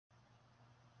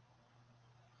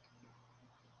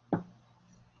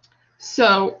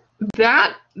So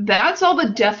that's all the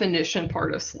definition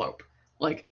part of slope.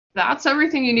 Like, that's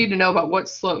everything you need to know about what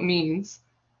slope means.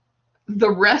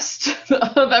 The rest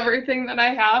of everything that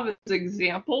I have is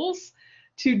examples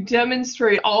to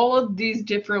demonstrate all of these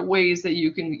different ways that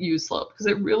you can use slope, because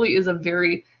it really is a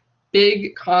very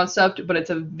big concept, but it's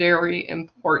a very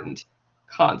important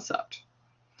concept.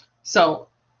 So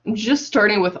just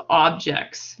starting with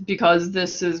objects, because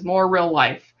this is more real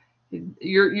life.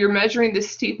 You're measuring the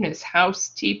steepness. How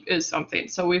steep is something?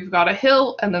 So we've got a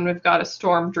hill, and then we've got a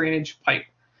storm drainage pipe.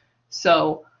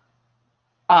 So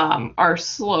our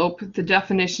slope, the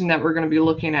definition that we're going to be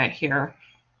looking at here,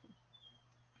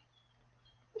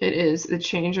 it is the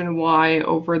change in y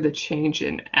over the change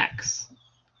in x.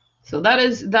 So that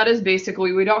is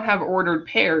basically, we don't have ordered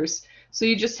pairs. So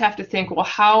you just have to think, well,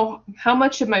 how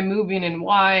much am I moving in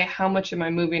y? How much am I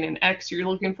moving in x? You're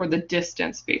looking for the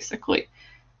distance, basically.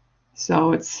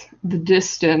 So it's the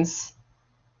distance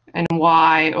and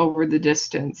y over the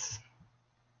distance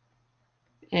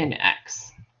in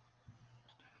x.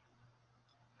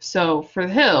 So for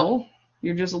the hill,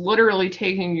 you're just literally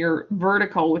taking your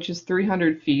vertical, which is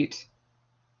 300 feet,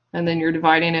 and then you're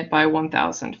dividing it by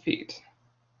 1,000 feet.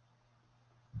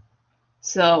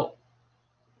 So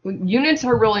units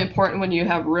are really important when you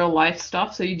have real life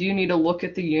stuff, so you do need to look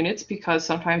at the units because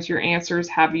sometimes your answers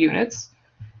have units.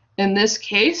 In this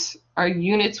case, our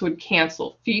units would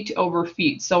cancel, feet over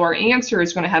feet, so our answer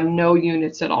is going to have no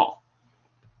units at all.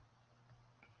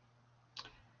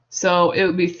 So it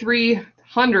would be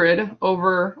 300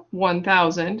 over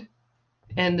 1,000,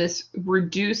 and this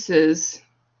reduces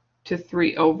to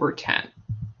 3 over 10.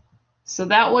 So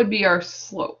that would be our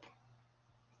slope,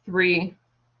 3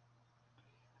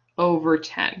 over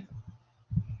 10.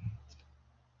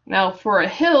 Now for a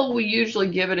hill, we usually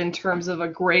give it in terms of a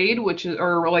grade, which is,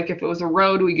 or like if it was a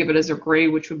road, we give it as a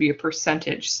grade, which would be a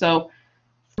percentage. So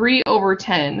 3 over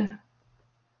 10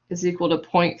 is equal to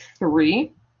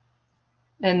 0.3,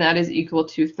 and that is equal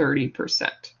to 30%.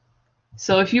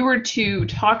 So if you were to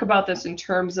talk about this in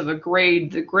terms of a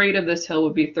grade, the grade of this hill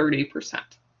would be 30%.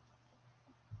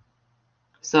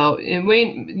 So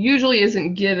it usually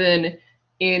isn't given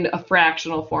in a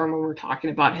fractional form when we're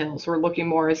talking about hills. We're looking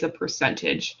more as a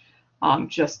percentage,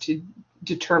 just to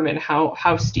determine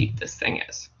how steep this thing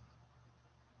is.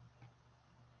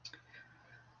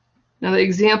 Now the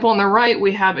example on the right,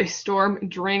 we have a storm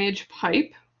drainage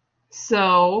pipe.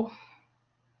 So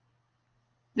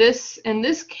in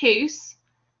this case,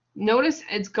 notice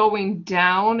it's going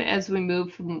down as we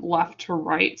move from left to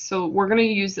right. So we're going to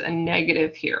use a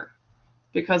negative here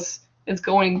because it's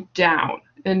going down.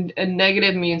 And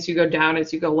negative means you go down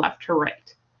as you go left to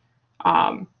right.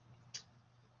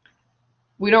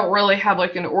 We don't really have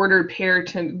like an ordered pair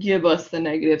to give us the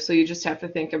negative, so you just have to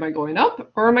think, am I going up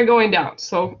or am I going down?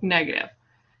 So negative.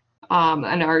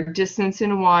 And our distance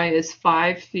in y is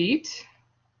 5 feet.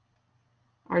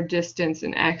 Our distance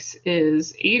in x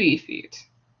is 80 feet.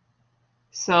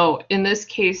 So in this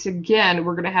case, again,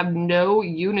 we're going to have no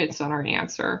units on our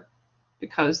answer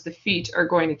because the feet are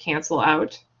going to cancel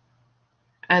out.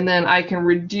 And then I can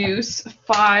reduce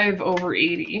 5 over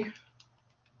 80.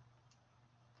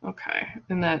 Okay,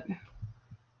 and that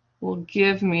will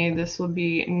give me, this will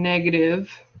be negative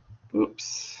 1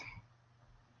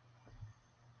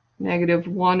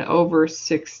 over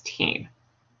 16.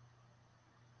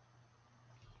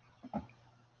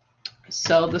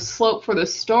 So the slope for the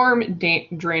storm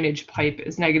drainage pipe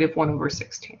is negative 1 over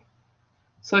 16.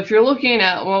 So if you're looking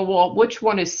at, well, which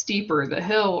one is steeper, the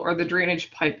hill or the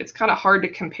drainage pipe? It's kind of hard to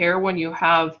compare when you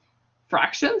have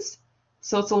fractions.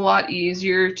 So it's a lot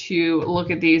easier to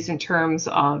look at these in terms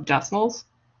of decimals.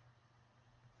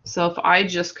 So if I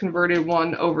just converted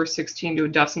 1 over 16 to a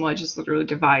decimal, I just literally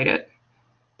divide it.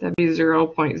 That'd be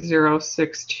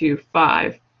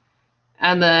 0.0625.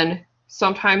 And then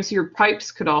sometimes your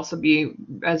pipes could also be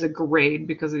as a grade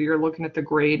because you're looking at the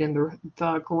grade in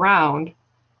the ground.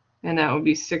 And that would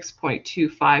be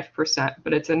 6.25%,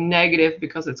 but it's a negative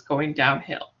because it's going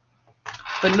downhill.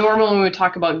 But normally when we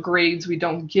talk about grades, we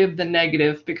don't give the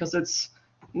negative because it's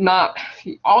not,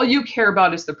 all you care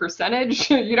about is the percentage.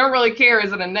 You don't really care,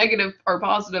 is it a negative or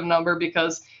positive number,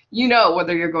 because you know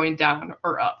whether you're going down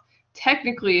or up.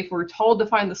 Technically, if we're told to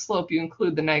find the slope, you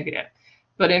include the negative.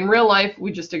 But in real life,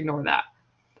 we just ignore that.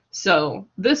 So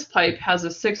this pipe has a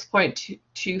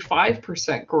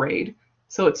 6.25% grade.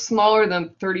 So it's smaller than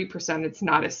 30%. It's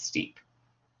not as steep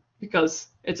because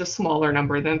it's a smaller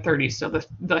number than 30. So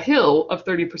the hill of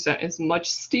 30% is much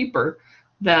steeper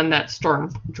than that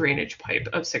storm drainage pipe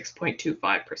of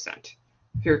 6.25%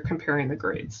 if you're comparing the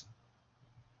grades.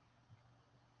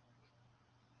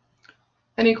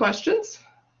 Any questions?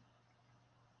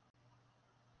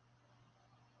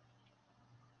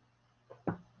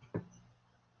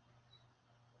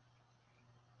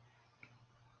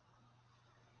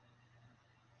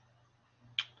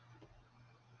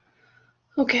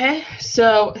 Okay,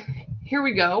 so here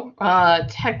we go.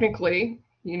 Technically,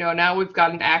 now we've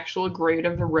got an actual grade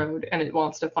of the road and it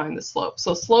wants to find the slope.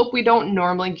 So slope we don't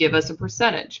normally give as a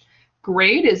percentage.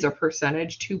 Grade is a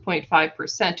percentage,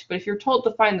 2.5%, but if you're told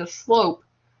to find the slope,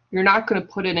 you're not going to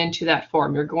put it into that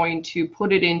form. You're going to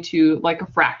put it into like a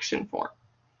fraction form.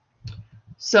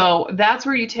 So that's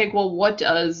where you take, well, what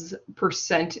does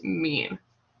percent mean?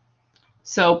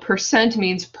 So percent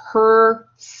means per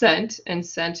cent, and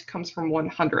cent comes from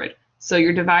 100. So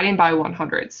you're dividing by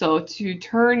 100. So to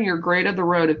turn your grade of the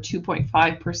road of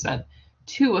 2.5%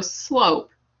 to a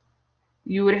slope,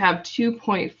 you would have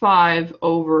 2.5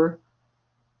 over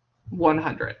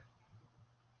 100.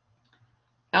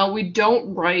 Now we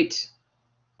don't write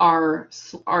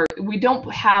we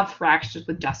don't have fractions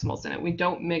with decimals in it. We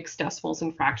don't mix decimals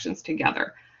and fractions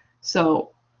together.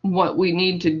 So what we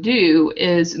need to do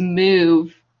is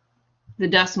move the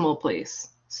decimal place.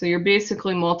 So you're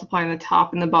basically multiplying the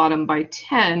top and the bottom by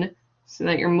 10 so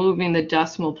that you're moving the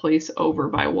decimal place over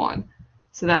by 1.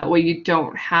 So that way you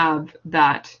don't have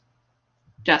that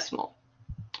decimal.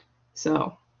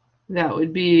 So that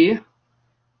would be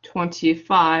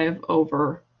 25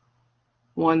 over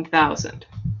 1,000.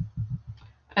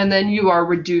 And then you are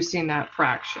reducing that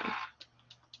fraction.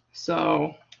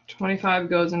 So 25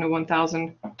 goes into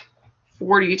 1,000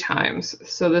 40 times.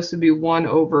 So this would be 1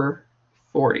 over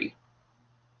 40.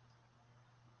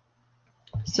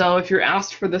 So if you're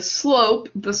asked for the slope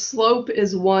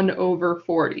is 1 over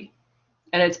 40.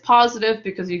 And it's positive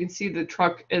because you can see the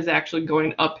truck is actually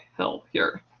going uphill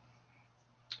here.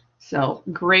 So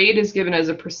grade is given as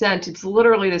a percent. It's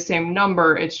literally the same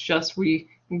number. It's just we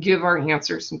give our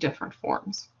answers in different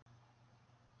forms.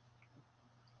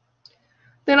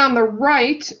 Then on the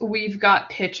right, we've got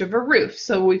pitch of a roof.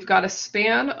 So we've got a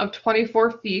span of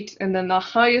 24 feet, and then the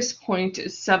highest point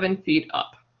is 7 feet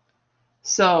up.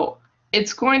 So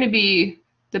it's going to be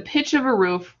the pitch of a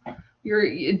roof.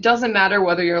 It doesn't matter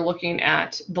whether you're looking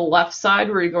at the left side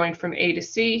where you're going from A to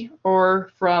C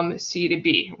or from C to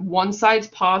B. One side's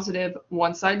positive,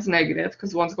 one side's negative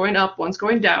because one's going up, one's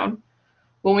going down.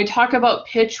 When we talk about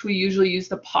pitch, we usually use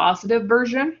the positive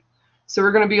version. So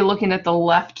we're going to be looking at the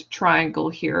left triangle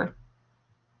here.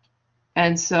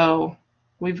 And so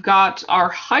we've got our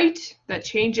height, that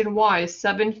change in y is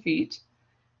 7 feet.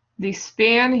 The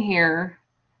span here,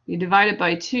 you divide it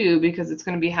by 2 because it's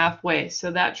going to be halfway.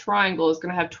 So that triangle is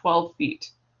going to have 12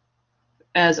 feet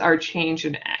as our change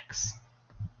in x.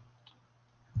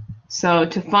 So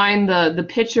to find the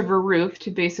pitch of a roof,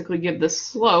 to basically give the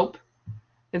slope,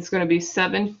 it's going to be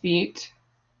 7 feet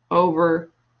over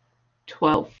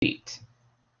 12 feet.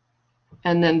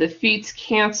 And then the feets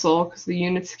cancel because the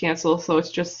units cancel, so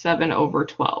it's just 7 over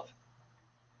 12.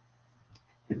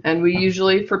 And we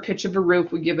usually, for pitch of a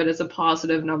roof, we give it as a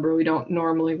positive number. We don't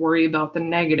normally worry about the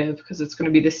negative because it's going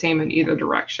to be the same in either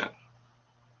direction.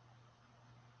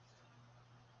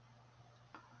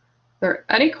 Are there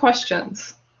any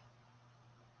questions?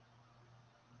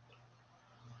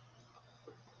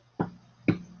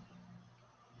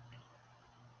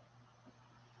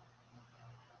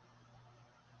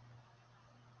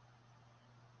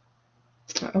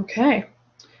 Okay.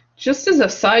 Just as a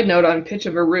side note on pitch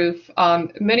of a roof,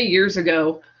 many years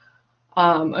ago,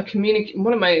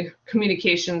 one of my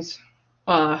communications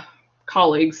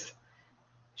colleagues,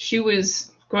 she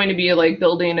was going to be like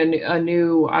building a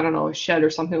new, I don't know, a shed or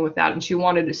something with that, and she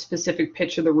wanted a specific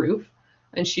pitch of the roof.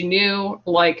 And she knew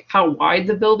like how wide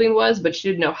the building was, but she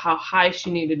didn't know how high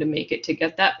she needed to make it to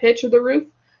get that pitch of the roof.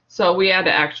 So we had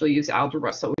to actually use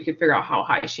algebra so we could figure out how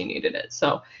high she needed it.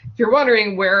 So if you're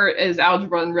wondering where is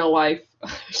algebra in real life,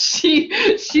 she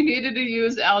needed to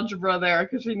use algebra there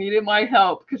because she needed my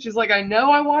help. Because she's like, I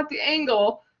know I want the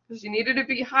angle, because she needed to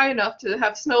be high enough to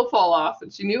have snow fall off.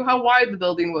 And she knew how wide the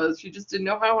building was. She just didn't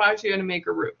know how high she had to make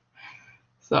her roof.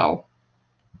 So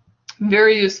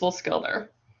very useful skill there.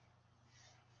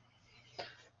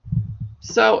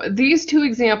 So these two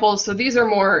examples, so these are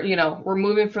more, we're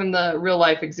moving from the real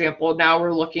life example. Now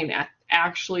we're looking at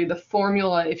actually the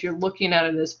formula if you're looking at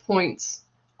it as points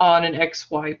on an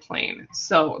XY plane.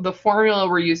 So the formula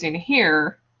we're using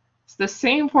here is the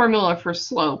same formula for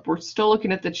slope. We're still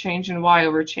looking at the change in y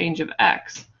over change of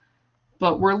x,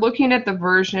 but we're looking at the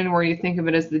version where you think of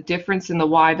it as the difference in the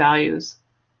y values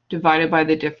divided by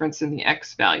the difference in the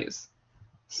x values.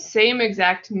 Same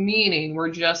exact meaning, we're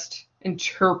just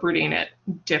interpreting it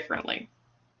differently.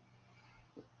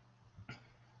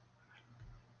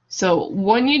 So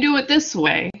when you do it this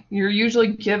way, you're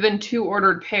usually given two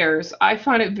ordered pairs. I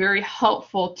find it very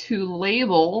helpful to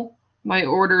label my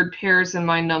ordered pairs and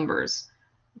my numbers.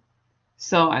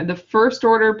 So the first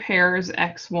order pair is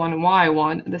x1,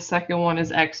 y1. The second one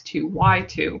is x2,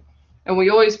 y2. And we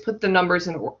always put the numbers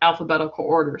in alphabetical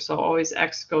order. So always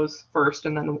x goes first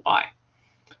and then y.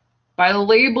 By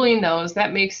labeling those,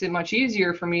 that makes it much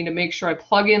easier for me to make sure I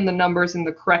plug in the numbers in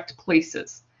the correct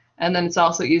places. And then it's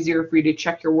also easier for you to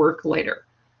check your work later.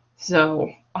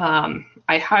 So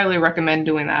I highly recommend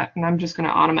doing that. And I'm just going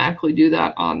to automatically do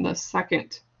that on the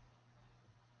second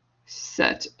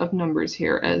set of numbers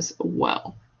here as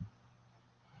well.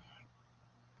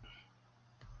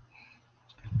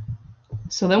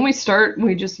 So then we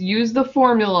just use the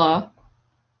formula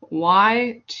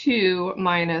y2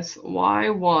 minus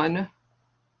y1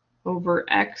 over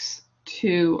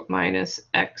x2 minus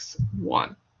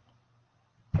x1.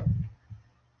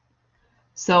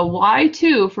 So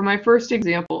y2 for my first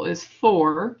example is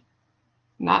 4,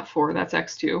 not 4, that's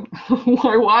x2.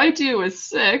 y2 is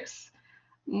 6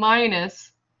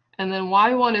 minus, and then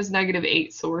y1 is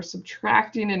 -8, so we're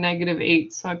subtracting a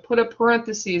 -8. So I put a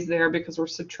parentheses there because we're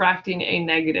subtracting a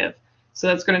negative. So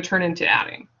that's going to turn into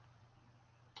adding.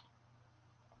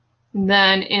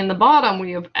 Then in the bottom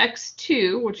we have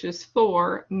x2, which is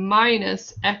 4,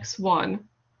 minus x1,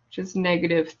 which is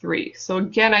 -3. So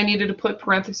again, I needed to put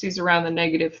parentheses around the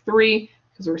 -3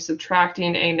 because we're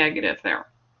subtracting a negative there.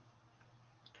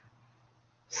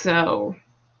 So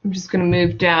I'm just going to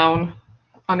move down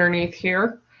underneath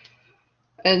here.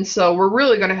 And so we're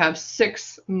really going to have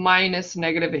 6 minus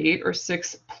 -8, or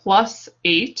 6 plus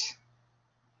 8,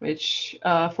 which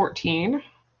 14.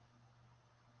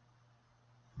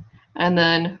 And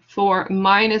then 4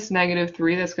 minus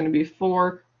 -3, that's going to be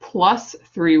 4 plus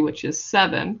 3, which is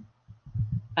 7.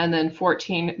 And then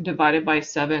 14 divided by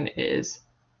 7 is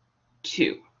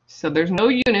 2. So there's no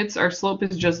units. Our slope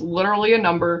is just literally a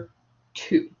number,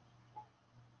 2.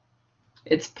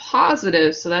 It's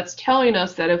positive, so that's telling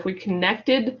us that if we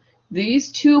connected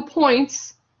these 2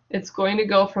 points, it's going to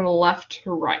go from left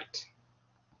to right.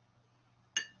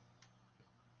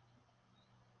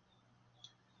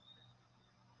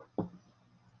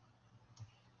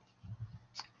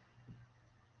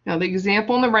 Now the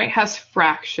example on the right has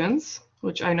fractions,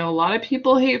 which I know a lot of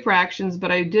people hate fractions, but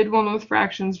I did one with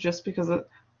fractions just because I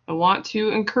want to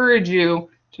encourage you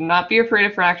to not be afraid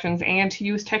of fractions and to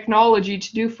use technology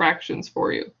to do fractions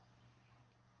for you.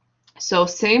 So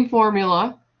same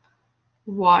formula,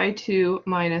 y2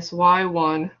 minus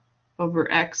y1 over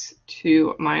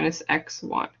x2 minus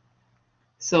x1.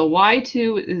 So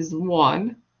y2 is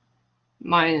 1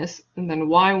 minus, and then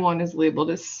y1 is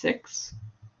labeled as 6.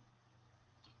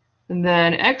 And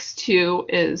then x2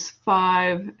 is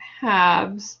 5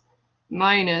 halves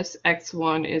minus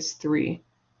x1 is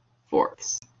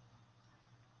 3/4.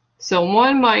 So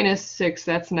 1 minus 6,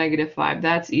 that's -5.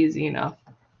 That's easy enough.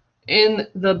 In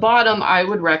the bottom, I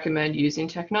would recommend using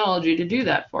technology to do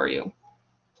that for you.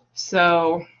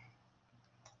 So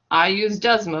I use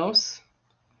Desmos.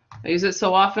 I use it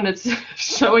so often it's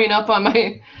showing up on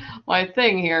my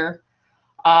thing here.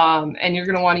 And you're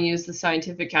going to want to use the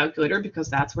scientific calculator because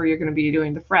that's where you're going to be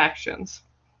doing the fractions.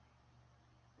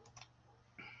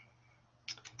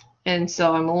 And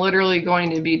so I'm literally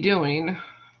going to be doing,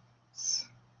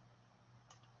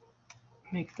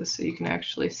 make this so you can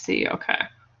actually see. Okay,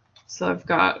 so I've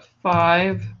got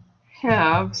 5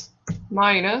 halves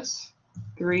minus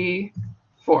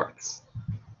 3/4.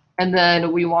 And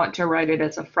then we want to write it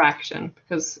as a fraction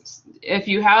because if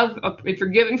you're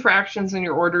given fractions in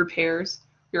your ordered pairs,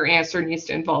 your answer needs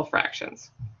to involve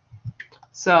fractions.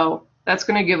 So that's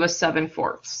going to give us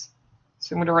 7/4.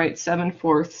 So I'm going to write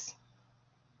 7/4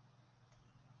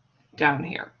 down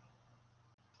here.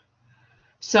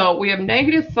 So we have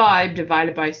 -5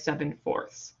 divided by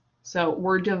 7/4. So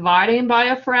we're dividing by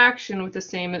a fraction with the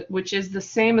same, which is the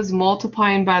same as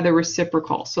multiplying by the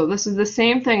reciprocal. So this is the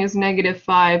same thing as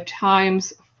 -5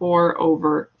 times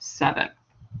 4/7.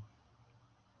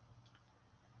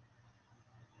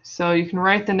 So you can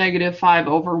write the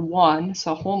 -5/1.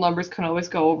 So whole numbers can always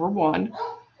go over 1.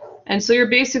 And so you're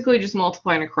basically just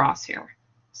multiplying across here.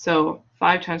 So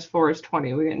 5 times 4 is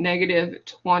 20. We get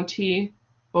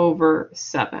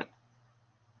 -20/7.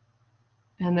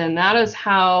 And then that is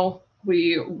how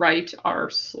we write our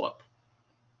slope.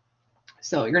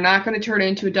 So you're not going to turn it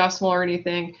into a decimal or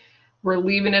anything. We're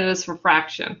leaving it as a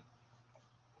fraction.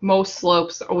 Most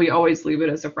slopes, we always leave it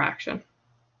as a fraction.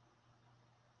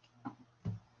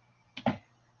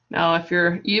 Now, if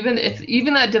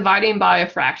even that dividing by a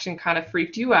fraction kind of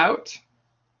freaked you out,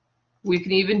 we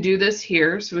can even do this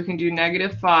here. So we can do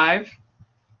 -5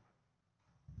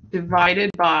 divided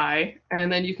by,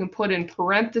 and then you can put in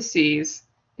parentheses,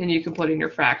 and you can put in your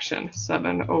fraction,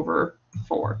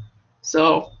 7/4.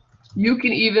 So You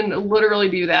can even literally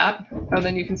do that, and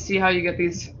then you can see how you get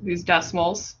these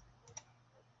decimals,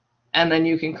 and then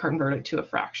you can convert it to a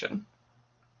fraction.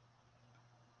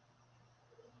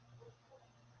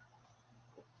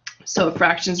 So if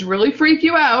fractions really freak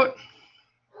you out,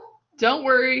 don't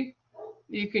worry.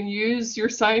 You can use your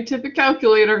scientific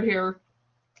calculator here,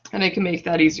 and it can make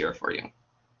that easier for you.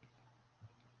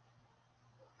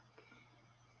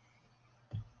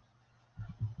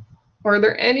 Are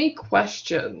there any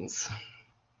questions?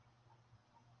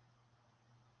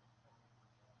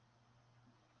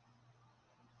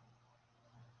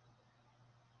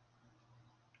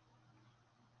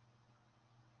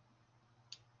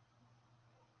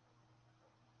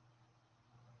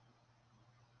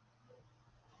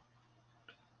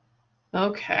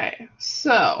 Okay,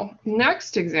 so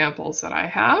next examples that I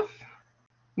have.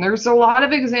 There's a lot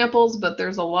of examples, but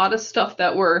there's a lot of stuff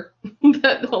that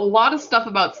a lot of stuff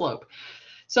about slope.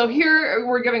 So here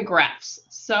we're given graphs.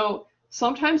 So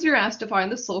sometimes you're asked to find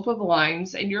the slope of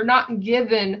lines and you're not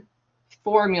given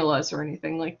formulas or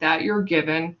anything like that. You're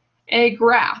given a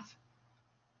graph.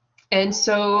 And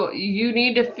so you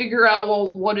need to figure out,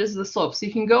 well, what is the slope? So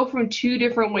you can go from two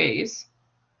different ways.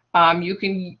 You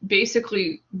can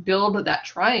basically build that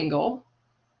triangle,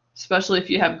 especially if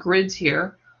you have grids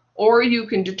here, or you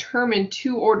can determine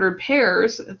two ordered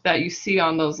pairs that you see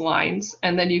on those lines,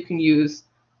 and then you can use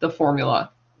the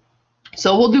formula.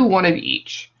 So we'll do one of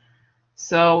each.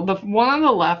 So the one on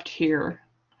the left here,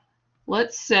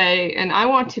 let's say, and I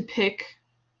want to pick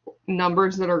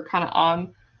numbers that are kind of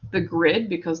on the grid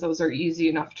because those are easy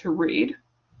enough to read.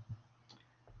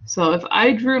 So if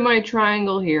I drew my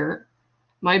triangle here,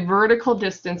 my vertical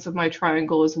distance of my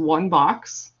triangle is 1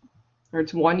 box, or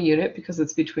it's 1 unit because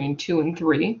it's between 2 and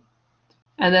 3.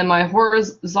 And then my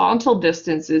horizontal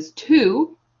distance is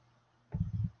 2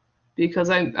 because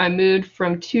I moved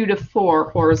from 2 to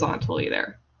 4 horizontally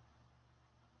there.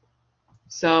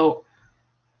 So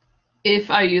if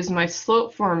I use my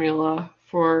slope formula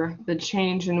for the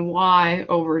change in y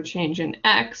over change in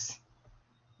x,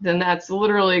 then that's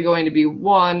literally going to be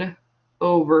 1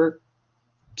 over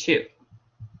 2.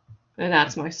 And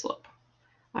that's my slope.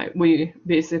 We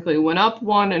basically went up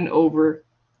 1 and over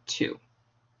 2.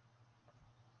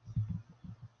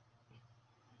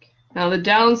 Now the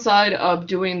downside of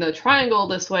doing the triangle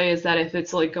this way is that if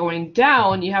it's like going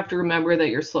down, you have to remember that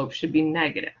your slope should be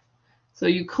negative. So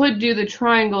you could do the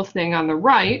triangle thing on the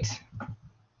right.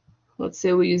 Let's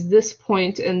say we use this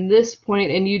point, and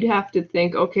you'd have to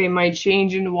think, okay, my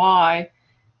change in y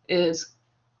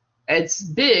it's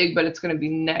big, but it's going to be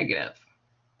negative.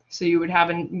 So you would have,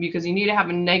 because you need to have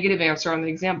a negative answer on the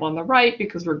example on the right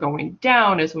because we're going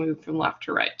down as we move from left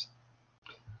to right.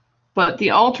 But the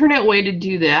alternate way to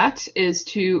do that is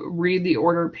to read the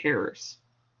ordered pairs.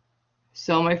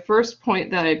 So my first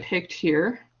point that I picked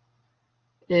here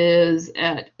is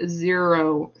at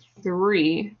 0,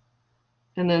 3,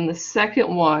 and then the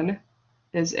second one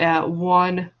is at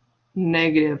 1,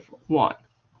 negative 1.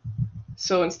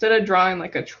 So instead of drawing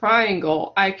like a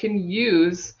triangle, I can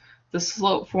use the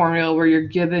slope formula where you're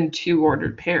given two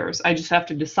ordered pairs. I just have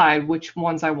to decide which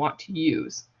ones I want to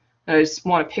use. I just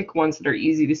want to pick ones that are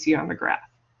easy to see on the graph.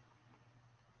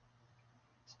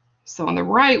 So on the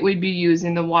right, we'd be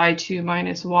using the y2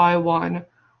 minus y1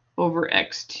 over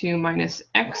x2 minus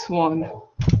x1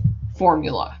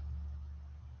 formula.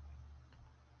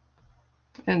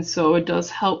 And so it does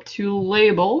help to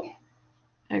label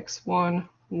x1,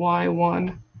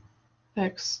 y1,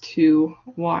 x2,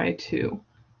 y2,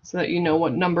 so that you know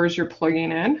what numbers you're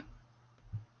plugging in.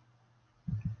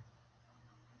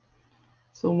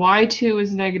 So y2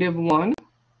 is negative 1,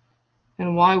 and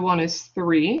y1 is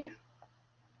 3,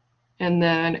 and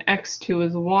then x2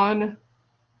 is 1,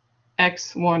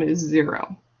 x1 is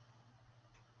 0.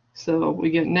 So we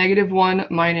get negative 1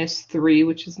 minus 3,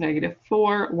 which is negative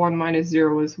 4. 1 minus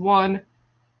 0 is 1.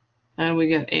 And we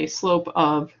get a slope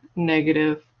of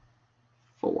negative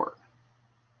 4.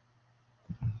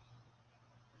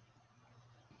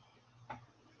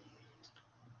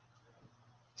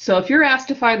 So if you're asked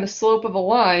to find the slope of a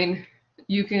line,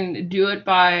 you can do it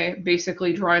by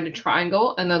basically drawing a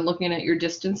triangle and then looking at your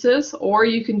distances, or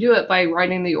you can do it by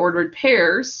writing the ordered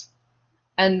pairs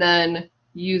and then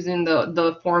using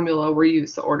the formula where you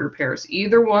use the ordered pairs.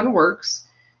 Either one works.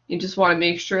 You just want to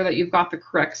make sure that you've got the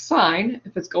correct sign.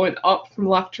 If it's going up from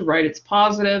left to right, it's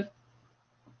positive.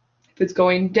 If it's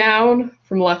going down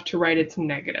from left to right, it's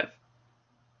negative.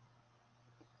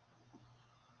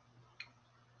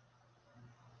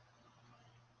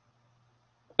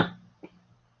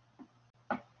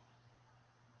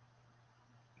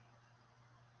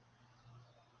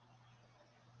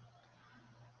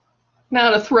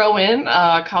 Now to throw in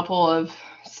a couple of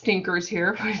stinkers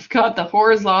here, we've got the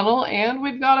horizontal and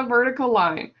we've got a vertical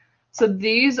line. So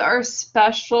these are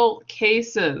special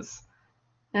cases,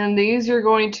 and these you're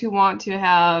going to want to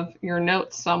have your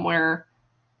notes somewhere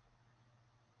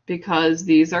because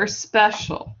these are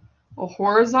special. A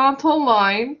horizontal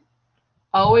line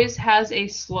always has a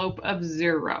slope of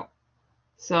 0.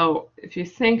 So if you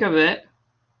think of it,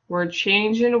 we're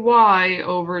changing y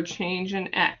over change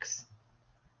in x.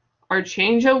 Our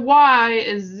change of y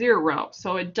is 0,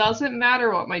 so it doesn't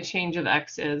matter what my change of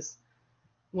x is.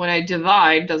 When I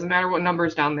divide, doesn't matter what number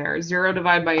is down there, 0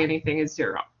 divided by anything is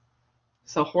 0.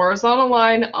 So horizontal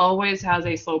line always has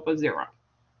a slope of 0.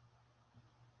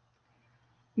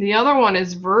 The other one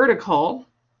is vertical.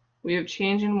 We have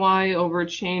change in y over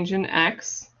change in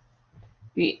x.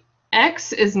 The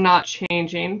x is not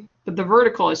changing, but the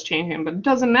vertical is changing, but it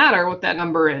doesn't matter what that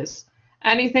number is.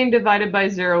 Anything divided by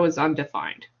 0 is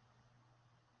undefined.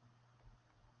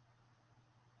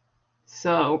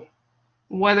 So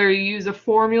whether you use a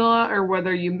formula or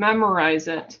whether you memorize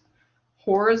it,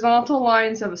 horizontal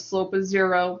lines have a slope of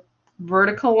 0,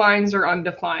 vertical lines are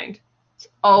undefined. It's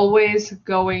always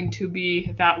going to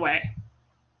be that way.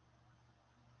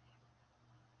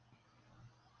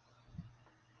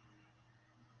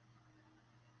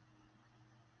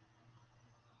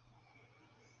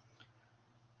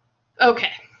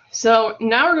 Okay, so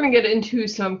now we're going to get into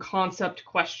some concept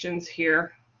questions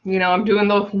here. You know, I'm doing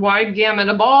the wide gamut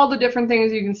of all the different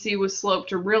things you can see with slope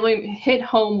to really hit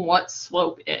home what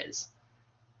slope is.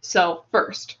 So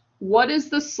first, what is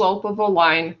the slope of a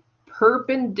line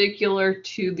perpendicular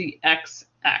to the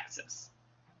x-axis?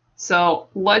 So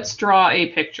let's draw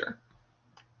a picture.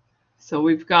 So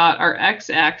we've got our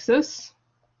x-axis.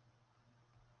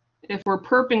 If we're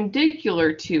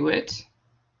perpendicular to it,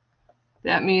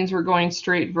 that means we're going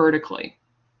straight vertically.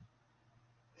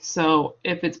 So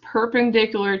if it's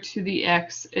perpendicular to the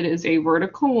x, it is a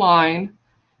vertical line,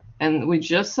 and we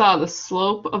just saw the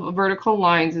slope of vertical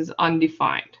lines is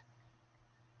undefined.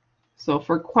 So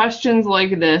for questions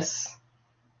like this,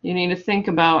 you need to think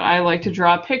about, I like to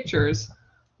draw pictures.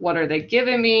 What are they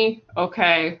giving me?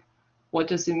 Okay, what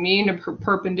does it mean,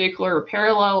 perpendicular or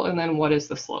parallel, and then what is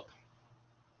the slope?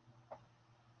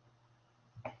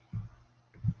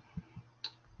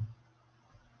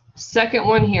 Second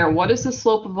one here, what is the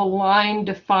slope of a line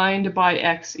defined by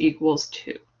x equals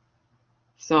 2?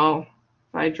 So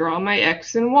if I draw my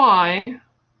x and y,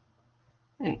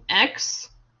 and x,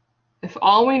 if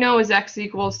all we know is x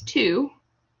equals 2,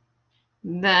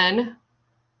 then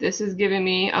this is giving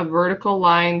me a vertical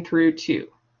line through 2.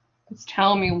 It's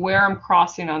telling me where I'm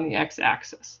crossing on the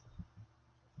x-axis.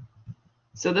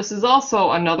 So this is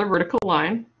also another vertical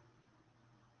line.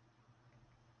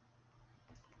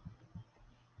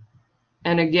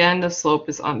 And again, the slope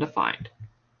is undefined.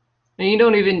 And you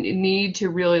don't even need to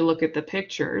really look at the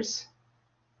pictures.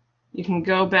 You can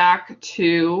go back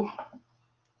to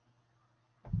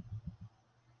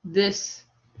this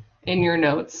in your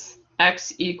notes.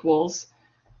 X equals,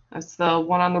 that's the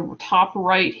one on the top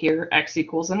right here. X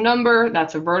equals a number.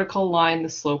 That's a vertical line. The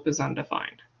slope is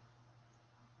undefined.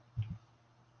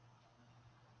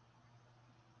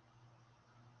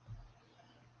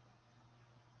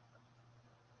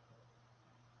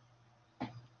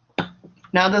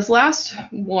 Now this last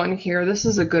one here, this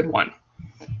is a good one.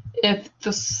 If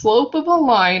the slope of a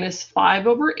line is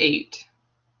 5/8,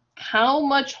 how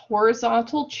much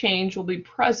horizontal change will be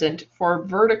present for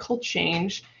vertical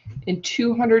change in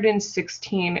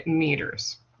 216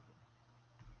 meters?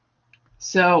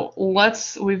 So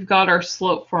we've got our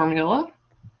slope formula,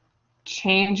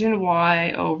 change in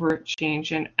y over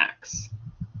change in x.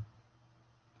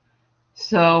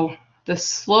 So the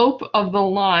slope of the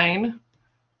line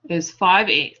is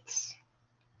 5/8.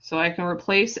 So I can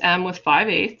replace m with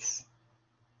 5/8.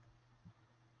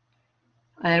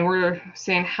 And we're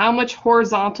saying how much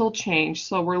horizontal change.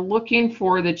 So we're looking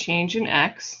for the change in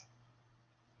x.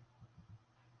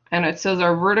 And it says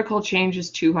our vertical change is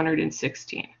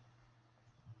 216.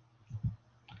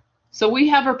 So we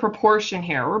have a proportion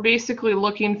here. We're basically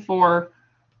looking for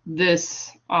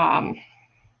this,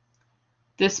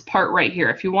 this part right here.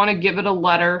 If you want to give it a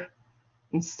letter,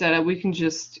 instead of, we can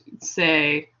just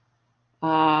say,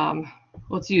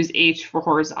 let's use H for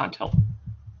horizontal.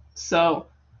 So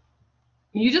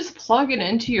you just plug it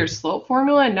into your slope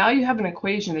formula, and now you have an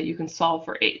equation that you can solve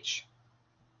for H.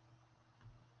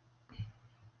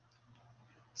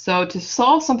 So to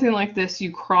solve something like this,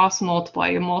 you cross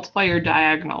multiply. You multiply your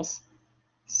diagonals.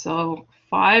 So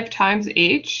 5 times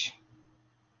H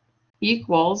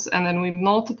equals, and then we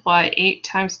multiply 8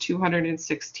 times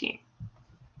 216.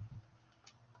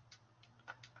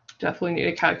 Definitely need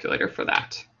a calculator for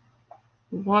that.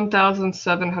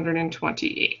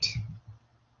 1,728.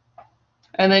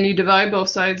 And then you divide both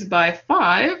sides by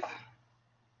 5,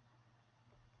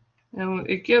 and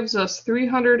it gives us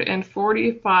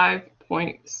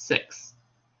 345.6.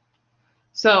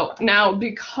 So now,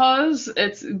 because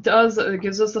it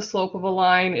gives us the slope of a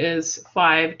line is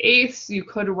 5/8, you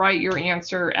could write your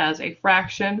answer as a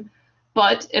fraction,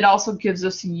 but it also gives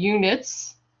us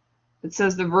units. It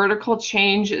says the vertical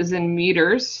change is in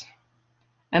meters,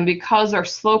 and because our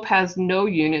slope has no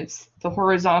units, the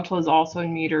horizontal is also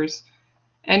in meters.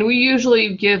 And we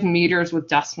usually give meters with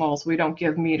decimals. We don't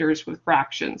give meters with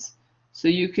fractions. So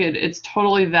it's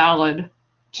totally valid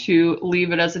to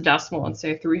leave it as a decimal and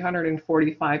say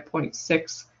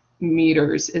 345.6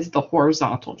 meters is the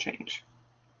horizontal change.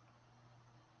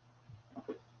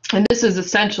 And this is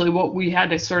essentially what we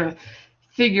had to sort of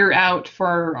figure out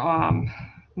for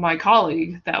my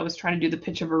colleague that was trying to do the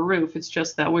pitch of a roof. It's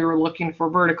just that we were looking for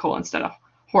vertical instead of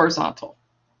horizontal.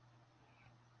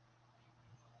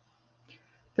 Are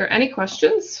there any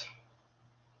questions?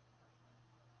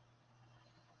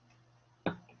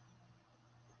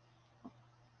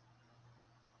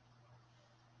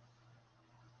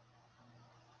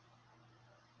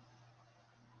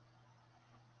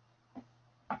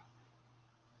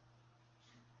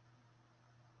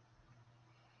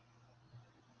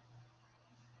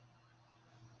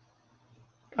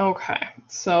 Okay,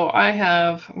 so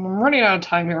I'm running out of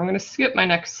time here. I'm going to skip my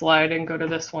next slide and go to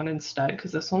this one instead,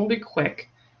 because this one will be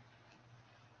quick.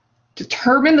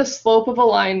 Determine the slope of a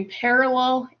line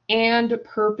parallel and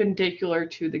perpendicular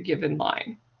to the given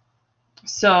line.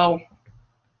 So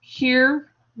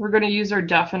here we're going to use our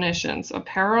definitions of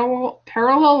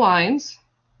parallel lines.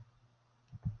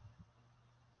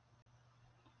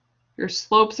 Your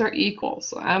slopes are equal,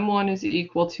 so M1 is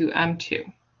equal to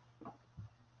M2.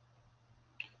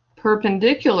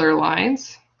 Perpendicular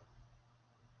lines,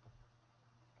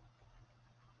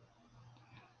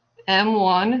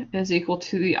 M1 is equal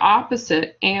to the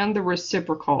opposite and the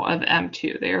reciprocal of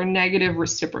M2. They are negative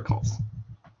reciprocals.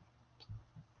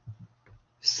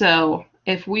 So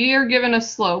if we are given a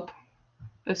slope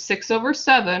of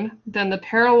 6/7, then the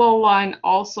parallel line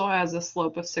also has a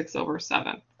slope of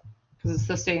 6/7 because it's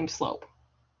the same slope.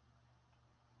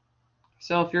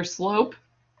 So if your slope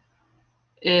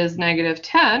is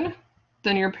 -10,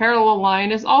 then your parallel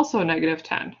line is also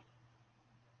 -10.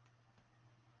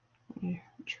 Let me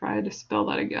try to spell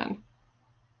that again.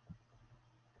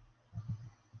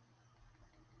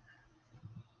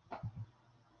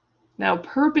 Now,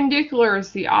 perpendicular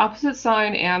is the opposite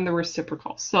sign and the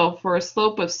reciprocal. So for a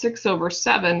slope of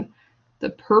 6/7, the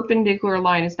perpendicular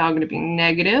line is now going to be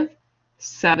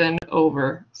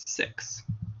 -7/6.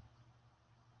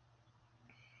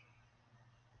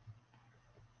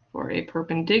 For a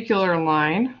perpendicular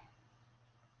line,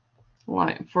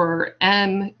 for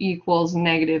m equals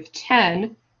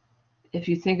 -10, if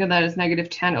you think of that as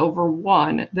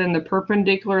 -10/1, then the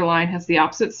perpendicular line has the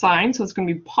opposite sign, so it's going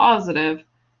to be +1/10.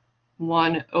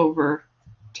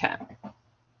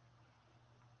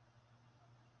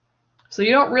 So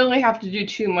you don't really have to do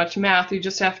too much math. You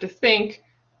just have to think,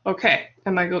 okay,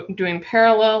 am I doing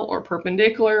parallel or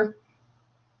perpendicular?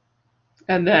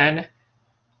 And then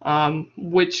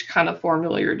which kind of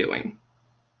formula you're doing.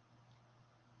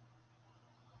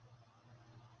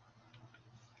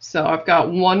 So I've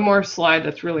got one more slide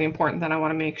that's really important that I want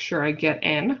to make sure I get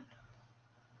in.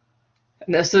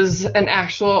 And this is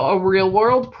a real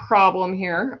world problem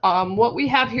here. What we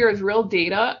have here is real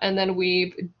data, and then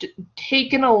we've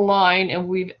taken a line and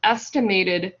we've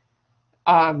estimated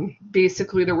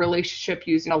basically the relationship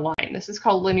using a line. This is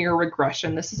called linear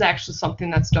regression. This is actually something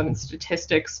that's done in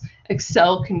statistics.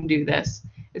 Excel can do this.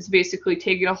 It's basically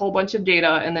taking a whole bunch of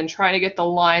data and then trying to get the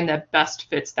line that best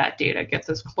fits that data, gets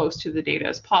as close to the data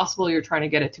as possible. You're trying to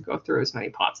get it to go through as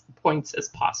many points as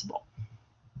possible.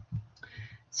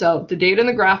 So the data in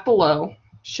the graph below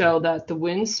show that the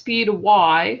wind speed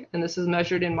y, and this is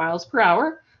measured in miles per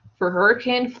hour, for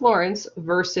Hurricane Florence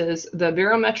versus the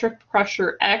barometric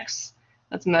pressure x,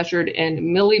 that's measured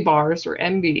in millibars or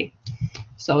MB.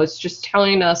 So it's just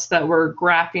telling us that we're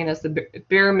graphing as the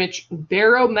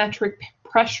barometric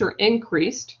pressure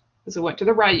increased. As it went to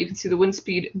the right, you can see the wind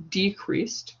speed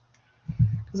decreased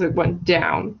because it went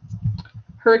down.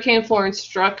 Hurricane Florence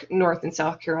struck North and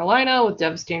South Carolina with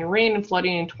devastating rain and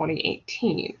flooding in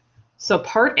 2018. So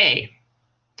part A,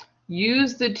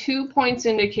 use the 2 points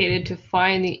indicated to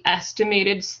find the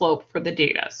estimated slope for the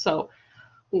data. So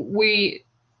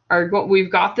we've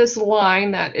got this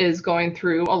line that is going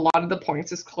through a lot of the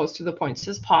points, as close to the points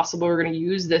as possible. We're going to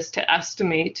use this to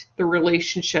estimate the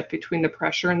relationship between the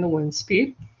pressure and the wind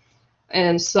speed.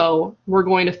 And so we're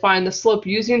going to find the slope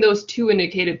using those two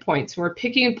indicated points. We're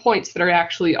picking points that are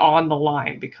actually on the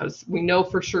line because we know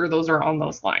for sure those are on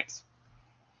those lines.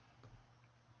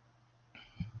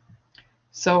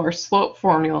 So our slope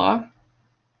formula,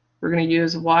 we're going to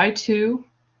use y2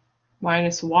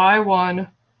 minus y1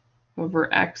 over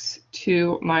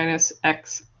x2 minus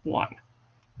x1.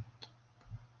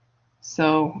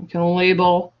 So we can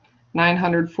label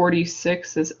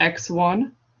 946 as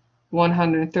x1,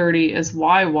 130 as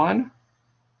y1,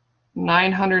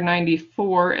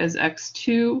 994 as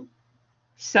x2,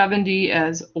 70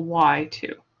 as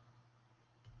y2.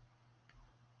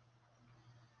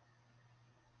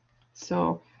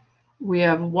 So we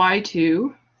have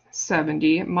y2,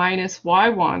 70, minus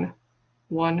y1,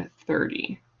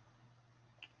 130.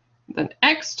 Then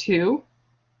x2,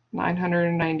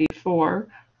 994,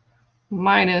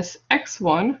 minus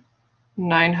x1,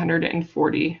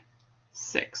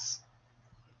 946.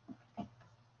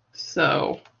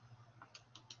 So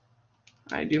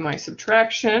I do my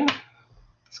subtraction.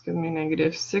 It's giving me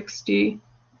negative 60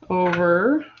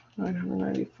 over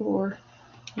 994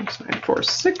 minus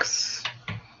 946,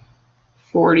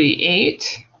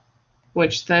 48,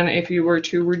 which then if you were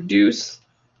to reduce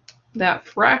that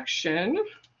fraction,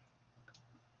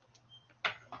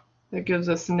 that gives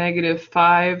us negative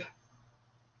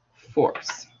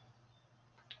 5/4.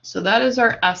 So that is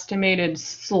our estimated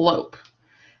slope.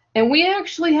 And we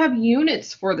actually have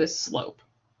units for this slope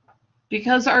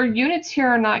because our units here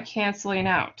are not canceling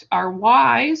out. Our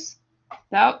y's,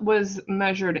 that was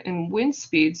measured in wind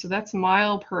speed, so that's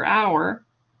mile per hour.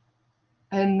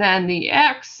 And then the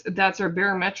x, that's our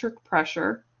barometric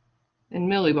pressure in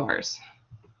millibars.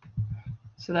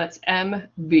 So that's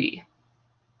MB.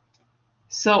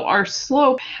 So our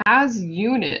slope has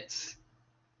units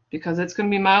because it's going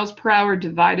to be miles per hour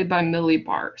divided by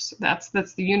millibars. That's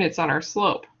the units on our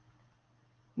slope.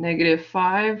 Negative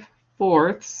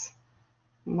 5/4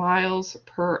 miles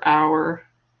per hour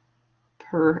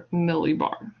per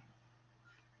millibar.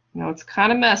 Now it's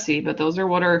kind of messy, but those are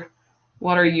what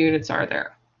our units are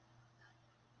there.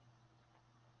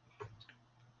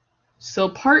 So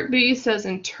part B says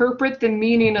interpret the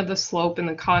meaning of the slope in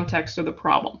the context of the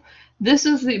problem. This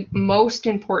is the most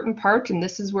important part, and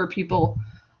this is where people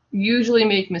usually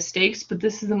make mistakes, but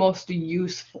this is the most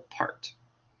useful part.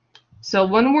 So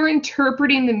when we're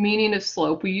interpreting the meaning of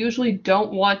slope, we usually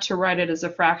don't want to write it as a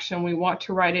fraction. We want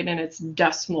to write it in its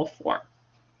decimal form.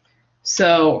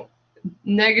 So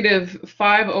negative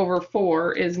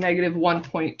 5/4 is negative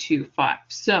 1.25.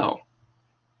 So,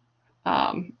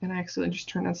 and I accidentally just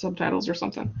turned on subtitles or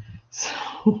something.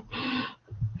 So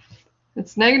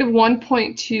it's negative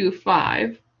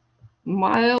 1.25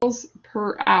 miles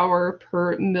per hour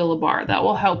per millibar. That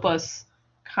will help us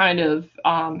kind of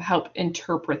help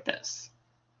interpret this.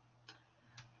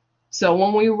 So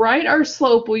when we write our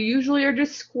slope, we usually are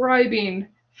describing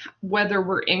whether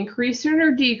we're increasing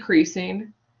or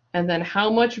decreasing, and then how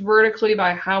much vertically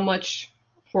by how much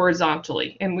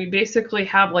horizontally. And we basically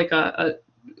have like a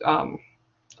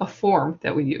form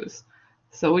that we use.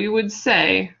 So we would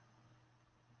say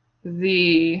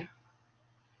and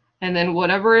then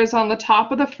whatever is on the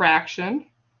top of the fraction,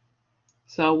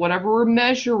 so whatever we're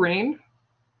measuring,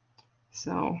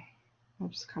 so I'll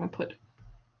just kind of put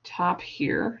top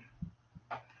here.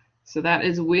 So that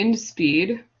is wind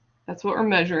speed. That's what we're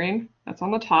measuring. That's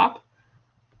on the top.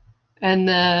 And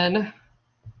then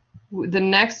the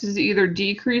next is either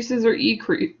decreases or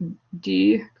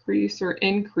decrease or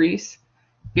increase,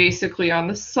 basically on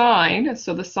the sign.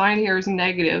 So the sign here is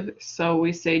negative, so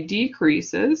we say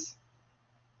decreases.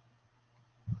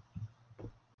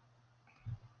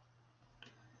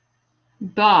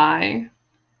 By,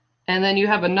 and then you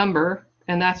have a number,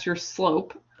 and that's your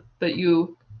slope, but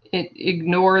you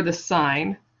ignore the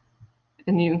sign,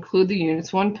 and you include the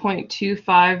units,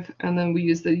 1.25, and then we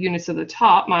use the units of the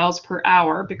top, miles per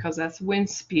hour, because that's wind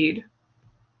speed.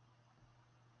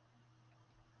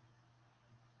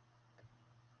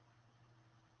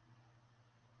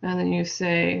 And then you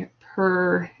say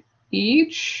per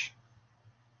each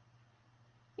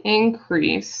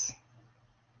increase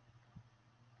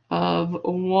of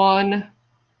 1,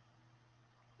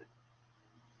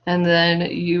 and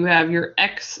then you have your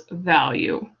x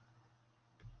value.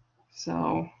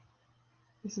 So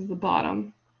this is the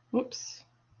bottom. Whoops.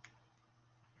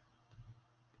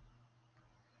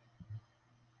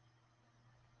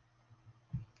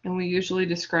 And we usually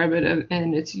describe it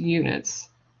in its units.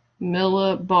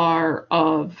 Millibar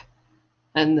of,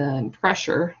 and then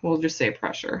pressure. We'll just say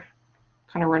pressure.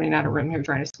 Kind of running out of room here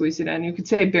trying to squeeze it in. You could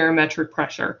say barometric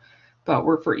pressure, but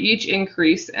we're for each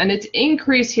increase, and it's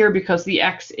increase here because the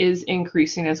x is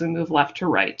increasing as we move left to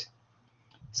right.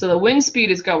 So the wind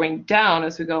speed is going down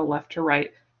as we go left to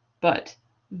right, but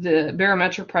the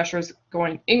barometric pressure is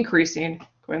increasing,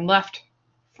 going left,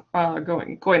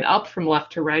 going up from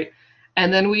left to right.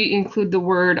 And then we include the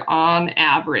word on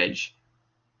average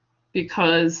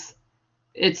because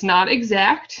it's not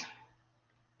exact.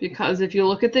 Because if you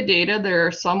look at the data, there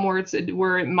are some words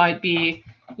where it might be,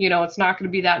 it's not going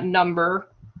to be that number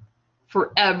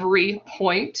for every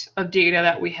point of data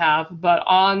that we have, but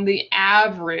on the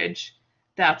average,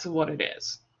 that's what it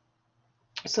is.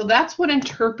 So that's what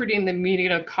interpreting the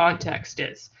meaning of context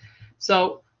is.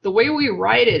 So the way we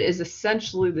write it is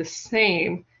essentially the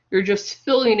same. You're just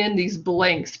filling in these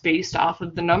blanks based off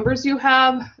of the numbers you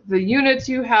have, the units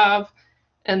you have,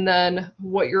 and then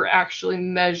what you're actually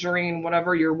measuring,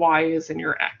 whatever your y is and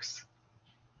your x.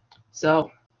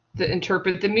 So to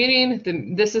interpret the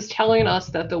meaning, this is telling us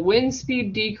that the wind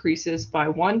speed decreases by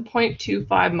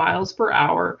 1.25 miles per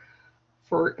hour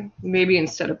for, maybe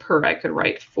instead of per, I could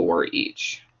write for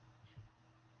each.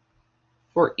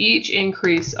 For each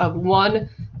increase of 1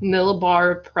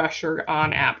 millibar of pressure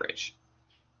on average.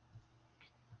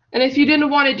 And if you didn't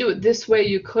want to do it this way,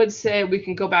 you could say, we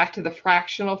can go back to the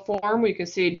fractional form. We can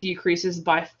say it decreases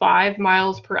by 5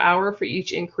 miles per hour for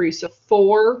each increase of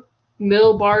 4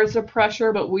 millibars of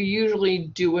pressure, but we usually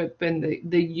do it in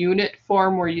the unit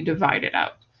form where you divide it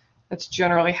out. That's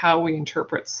generally how we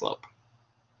interpret slope.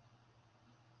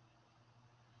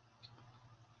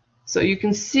 So you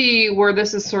can see where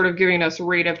this is sort of giving us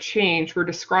rate of change. We're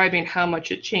describing how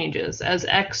much it changes. As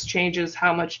x changes,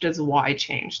 how much does y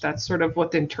change? That's sort of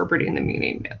what interpreting the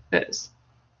meaning is.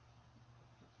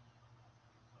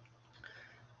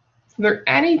 Are there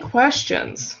any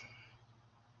questions?